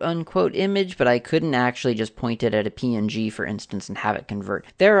quote-unquote image, but I couldn't actually just point it at a PNG, for instance, and have it convert.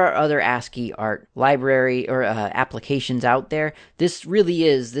 There are other ASCII art library or applications out there. This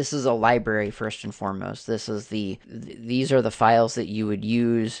is a library first and foremost. These are the files that you would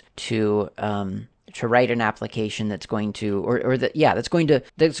use to write an application that's going to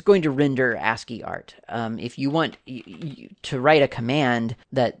that's going to render ASCII art. If you want to write a command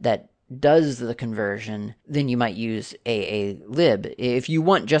that does the conversion, then you might use aalib. If you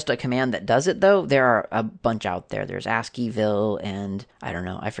want just a command that does it, though, there are a bunch out there. There's ASCIIville, and I don't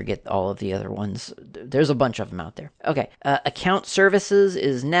know, I forget all of the other ones. There's a bunch of them out there. Okay, account services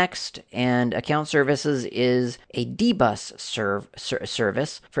is next, and account services is a dbus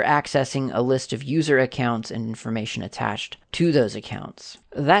service for accessing a list of user accounts and information attached to those accounts.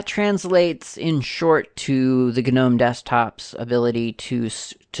 That translates, in short, to the GNOME desktop's ability to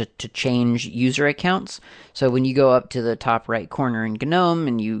change user accounts. So when you go up to the top right corner in GNOME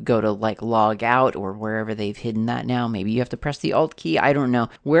and you go to like log out or wherever they've hidden that now, maybe you have to press the Alt key, I don't know.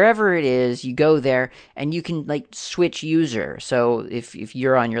 Wherever it is, you go there and you can like switch user. So if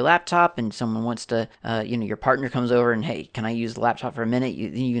you're on your laptop and someone wants to, your partner comes over and, hey, can I use the laptop for a minute?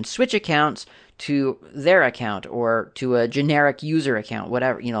 Then you can switch accounts to their account or to a generic user account,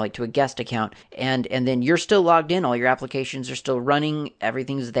 whatever, like to a guest account. And then you're still logged in. All your applications are still running.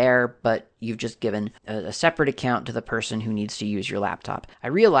 Everything's there, but you've just given a separate account to the person who needs to use your laptop. I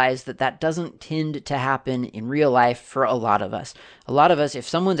realize that doesn't tend to happen in real life for a lot of us. A lot of us, if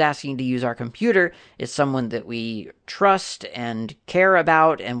someone's asking to use our computer, it's someone that we trust and care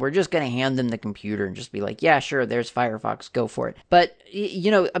about, and we're just going to hand them the computer and just be like, yeah, sure, there's Firefox, go for it. But,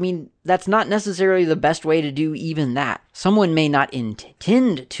 that's not necessarily the best way to do even that. Someone may not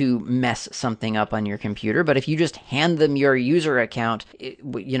intend to mess something up on your computer, but if you just hand them your user account,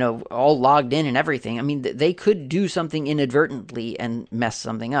 all logged in and everything, they could do something inadvertently and mess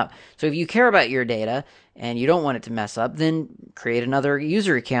something up. So if you care about your data and you don't want it to mess up, then create another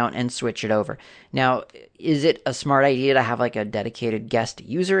user account and switch it over. Now, is it a smart idea to have like a dedicated guest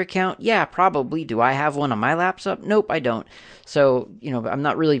user account? Yeah, probably. Do I have one on my laptop? Nope, I don't. So, I'm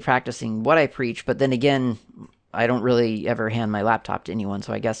not really practicing what I preach, but then again, I don't really ever hand my laptop to anyone,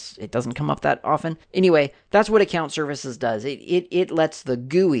 so I guess it doesn't come up that often. Anyway, that's what account services does. It lets the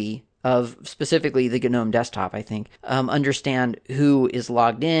GUI of specifically the GNOME desktop, I think, understand who is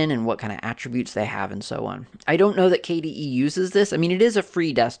logged in and what kind of attributes they have and so on. I don't know that KDE uses this. It is a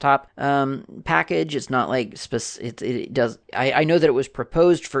free desktop package. It's not like it does. I know that it was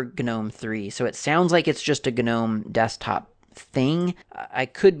proposed for GNOME 3, so it sounds like it's just a GNOME desktop thing. I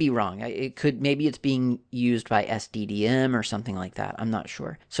could be wrong. Maybe it's being used by SDDM or something like that. I'm not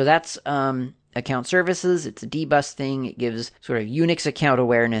sure. So that's account services. It's a dbus thing. It gives sort of Unix account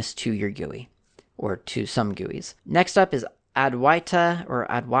awareness to your GUI, or to some GUIs. Next up is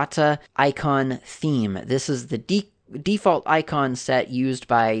adwaita-icon-theme. This is the default icon set used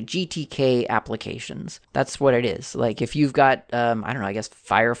by GTK applications. That's what it is. Like if you've got, I guess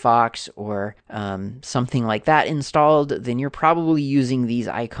Firefox or something like that installed, then you're probably using these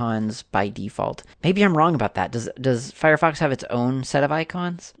icons by default. Maybe I'm wrong about that. Does Firefox have its own set of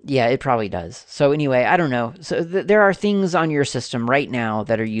icons? Yeah, it probably does. So anyway, I don't know. So there are things on your system right now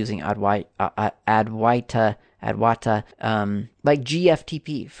that are using Adwaita, like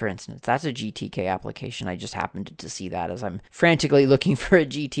GFTP, for instance. That's a GTK application. I just happened to see that as I'm frantically looking for a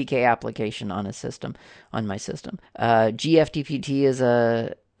GTK application on my system. GFTPT is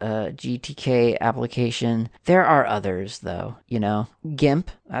a GTK application. There are others, though,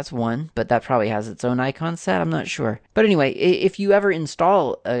 GIMP, that's one, but that probably has its own icon set. I'm not sure. But anyway, if you ever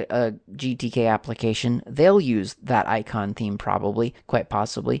install a GTK application, they'll use that icon theme probably, quite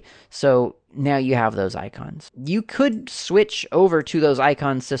possibly. So now you have those icons. You could switch over to those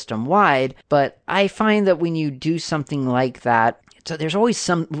icons system-wide, but I find that when you do something like that, so there's always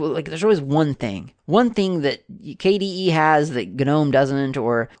one thing that KDE has that GNOME doesn't,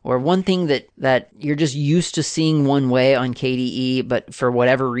 or one thing that you're just used to seeing one way on KDE, but for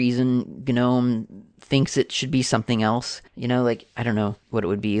whatever reason, GNOME thinks it should be something else. I don't know what it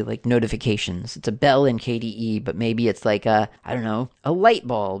would be, like notifications. It's a bell in KDE, but maybe it's like a light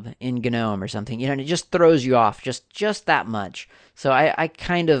bulb in GNOME or something, and it just throws you off just that much. So I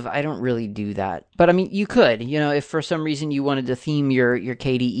don't really do that. But you could, if for some reason you wanted to theme your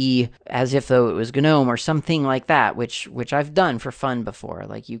KDE as if though it was GNOME or something like that, which I've done for fun before.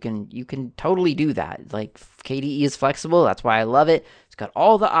 Like you can totally do that. Like KDE is flexible. That's why I love it. It's got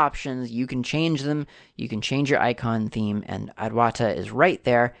all the options. You can change them. You can change your icon theme, and Adwaita is right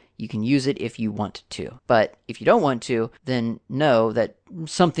there. You can use it if you want to. But if you don't want to, then know that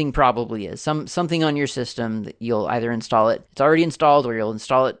something probably is. Something on your system that you'll either install it. It's already installed, or you'll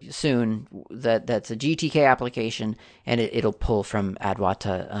install it soon. That's a GTK application, and it'll pull from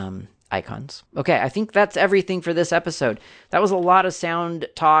Adwaita icons. Okay, I think that's everything for this episode. That was a lot of sound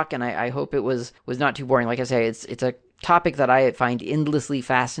talk, and I hope it was not too boring. Like I say, it's a topic that I find endlessly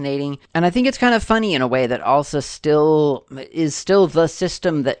fascinating. And I think it's kind of funny in a way that ALSA still is the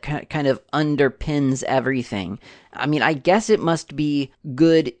system that kind of underpins everything. I mean, I guess it must be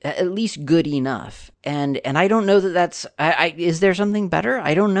good, at least good enough. And I don't know that that's, is there something better?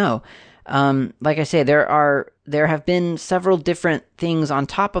 I don't know. Like I say, there have been several different things on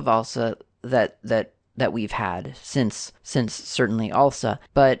top of ALSA that we've had since certainly ALSA,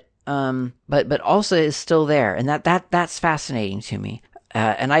 but ALSA is still there, and that's fascinating to me.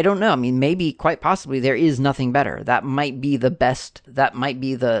 And I don't know. I mean, maybe quite possibly there is nothing better. That might be the best. That might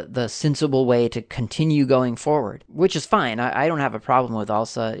be the sensible way to continue going forward, which is fine. I don't have a problem with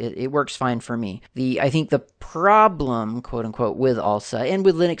ALSA. It works fine for me. I think the problem, quote unquote, with ALSA and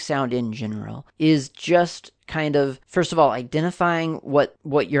with Linux Sound in general is just kind of, first of all, identifying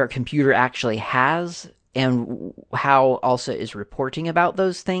what your computer actually has and how ALSA is reporting about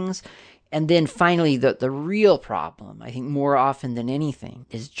those things. And then finally, the real problem, I think more often than anything,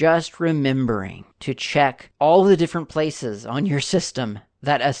 is just remembering to check all the different places on your system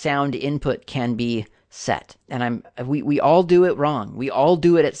that a sound input can be set. And we all do it wrong. We all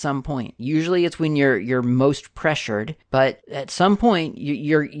do it at some point. Usually it's when you're most pressured, but at some point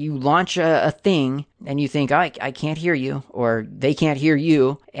you launch a thing and you think, I can't hear you, or they can't hear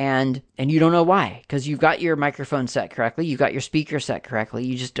you, and you don't know why, because you've got your microphone set correctly, you've got your speaker set correctly,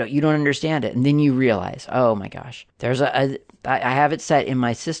 you don't understand it, and then you realize, oh my gosh, I have it set in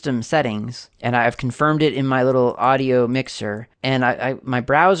my system settings, and I've confirmed it in my little audio mixer, and my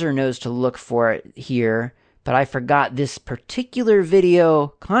browser knows to look for it here, but I forgot this particular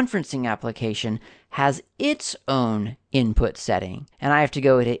video conferencing application has its own input setting, and I have to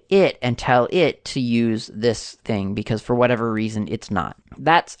go to it and tell it to use this thing because for whatever reason it's not.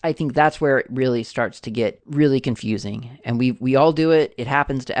 I think that's where it really starts to get really confusing, and we all do it. It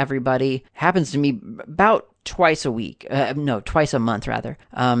happens to everybody. It happens to me about twice a month rather,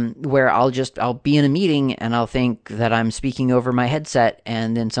 where I'll be in a meeting and I'll think that I'm speaking over my headset,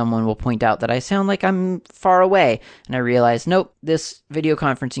 and then someone will point out that I sound like I'm far away, and I realize, nope, this video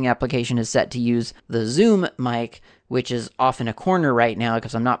conferencing application is set to use the Zoom mic, which is off in a corner right now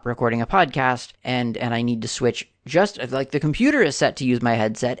because I'm not recording a podcast, and I need to switch. Just like the computer is set to use my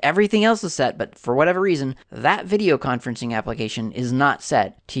headset, everything else is set, but for whatever reason, that video conferencing application is not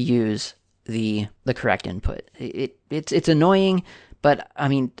set to use the correct input. It's annoying, but I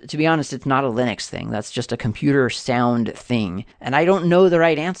mean, to be honest, it's not a Linux thing. That's just a computer sound thing. And I don't know the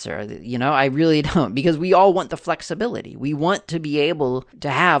right answer. I really don't, because we all want the flexibility. We want to be able to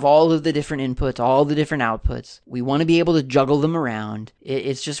have all of the different inputs, all the different outputs. We want to be able to juggle them around.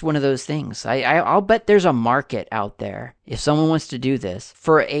 It's just one of those things. I'll bet there's a market out there, if someone wants to do this,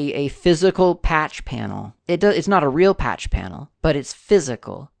 for a physical patch panel. It's not a real patch panel, but it's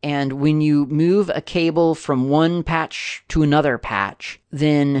physical. And when you move a cable from one patch to another patch,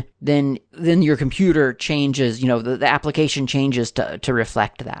 then your computer changes, the application changes to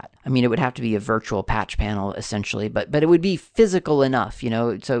reflect that. I mean, it would have to be a virtual patch panel essentially, but it would be physical enough,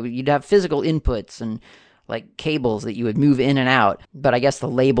 so you'd have physical inputs and like cables that you would move in and out, but I guess the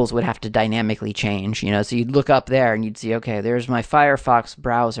labels would have to dynamically change, so you'd look up there and you'd see, okay, there's my Firefox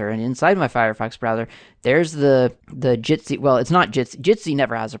browser, and inside my Firefox browser, there's the Jitsi. Well, it's not Jitsi. Jitsi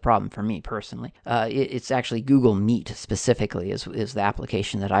never has a problem for me personally. It's actually Google Meet specifically is the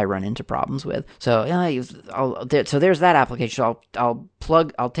application that I run into problems with. So so there's that application. So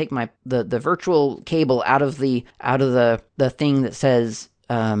I'll take the virtual cable out of the thing that says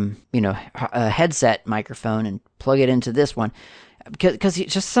a headset microphone and plug it into this one, because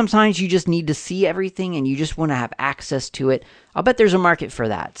just sometimes you just need to see everything and you just want to have access to it. I'll bet there's a market for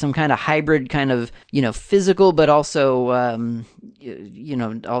that, some kind of hybrid kind of physical, but also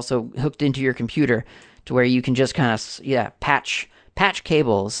also hooked into your computer to where you can just kind of patch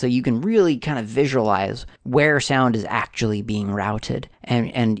cables so you can really kind of visualize where sound is actually being routed,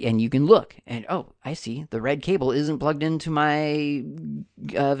 and you can look and, oh, I see the red cable isn't plugged into my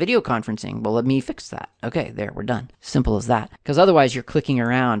video conferencing. Well, let me fix that. Okay, there, we're done. Simple as that. Because otherwise you're clicking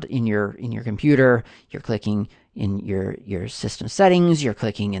around in your computer, you're clicking in your system settings, you're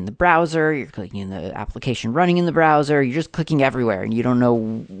clicking in the browser, you're clicking in the application running in the browser, you're just clicking everywhere and you don't know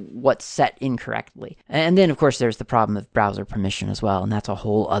what's set incorrectly. And then, of course, there's the problem of browser permission as well, and that's a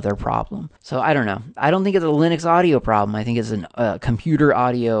whole other problem. So I don't know. I don't think it's a Linux audio problem. I think it's a computer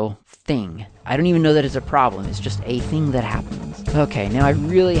audio thing. I don't even know that it's a problem. It's just a thing that happens. Okay, now I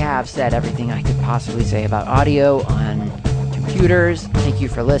really have said everything I could possibly say about audio on computers. Thank you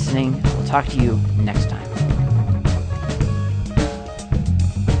for listening. We'll talk to you next time.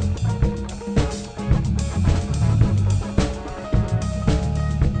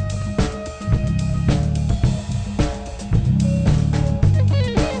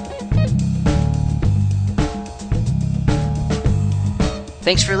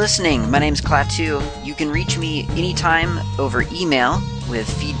 Thanks for listening. My name's Klaatu. You can reach me anytime over email with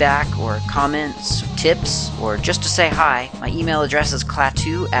feedback or comments, tips, or just to say hi. My email address is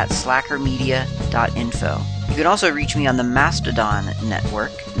klaatu@slackermedia.info. You can also reach me on the Mastodon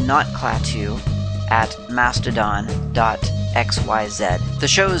network, not Klaatu, at mastodon.xyz. The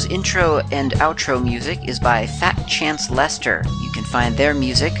show's intro and outro music is by Fat Chance Lester. You can find their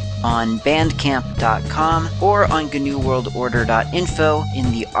music on bandcamp.com or on GNUWorldOrder.info.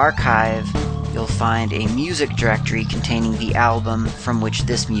 In the archive, you'll find a music directory containing the album from which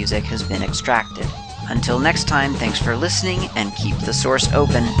this music has been extracted. Until next time, thanks for listening and keep the source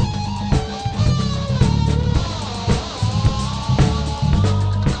open.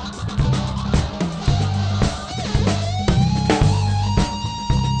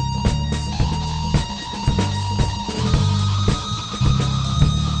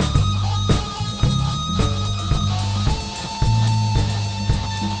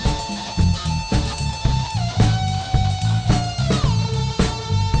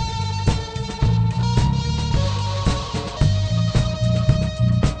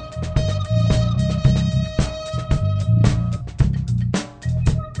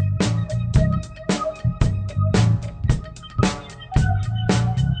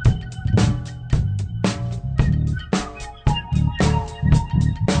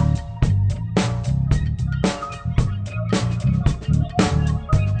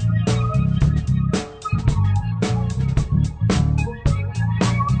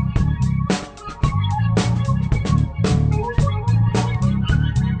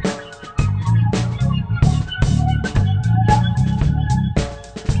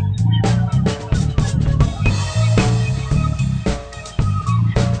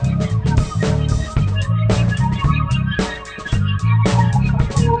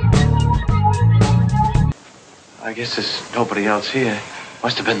 I guess there's nobody else here.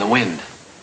 Must have been the wind.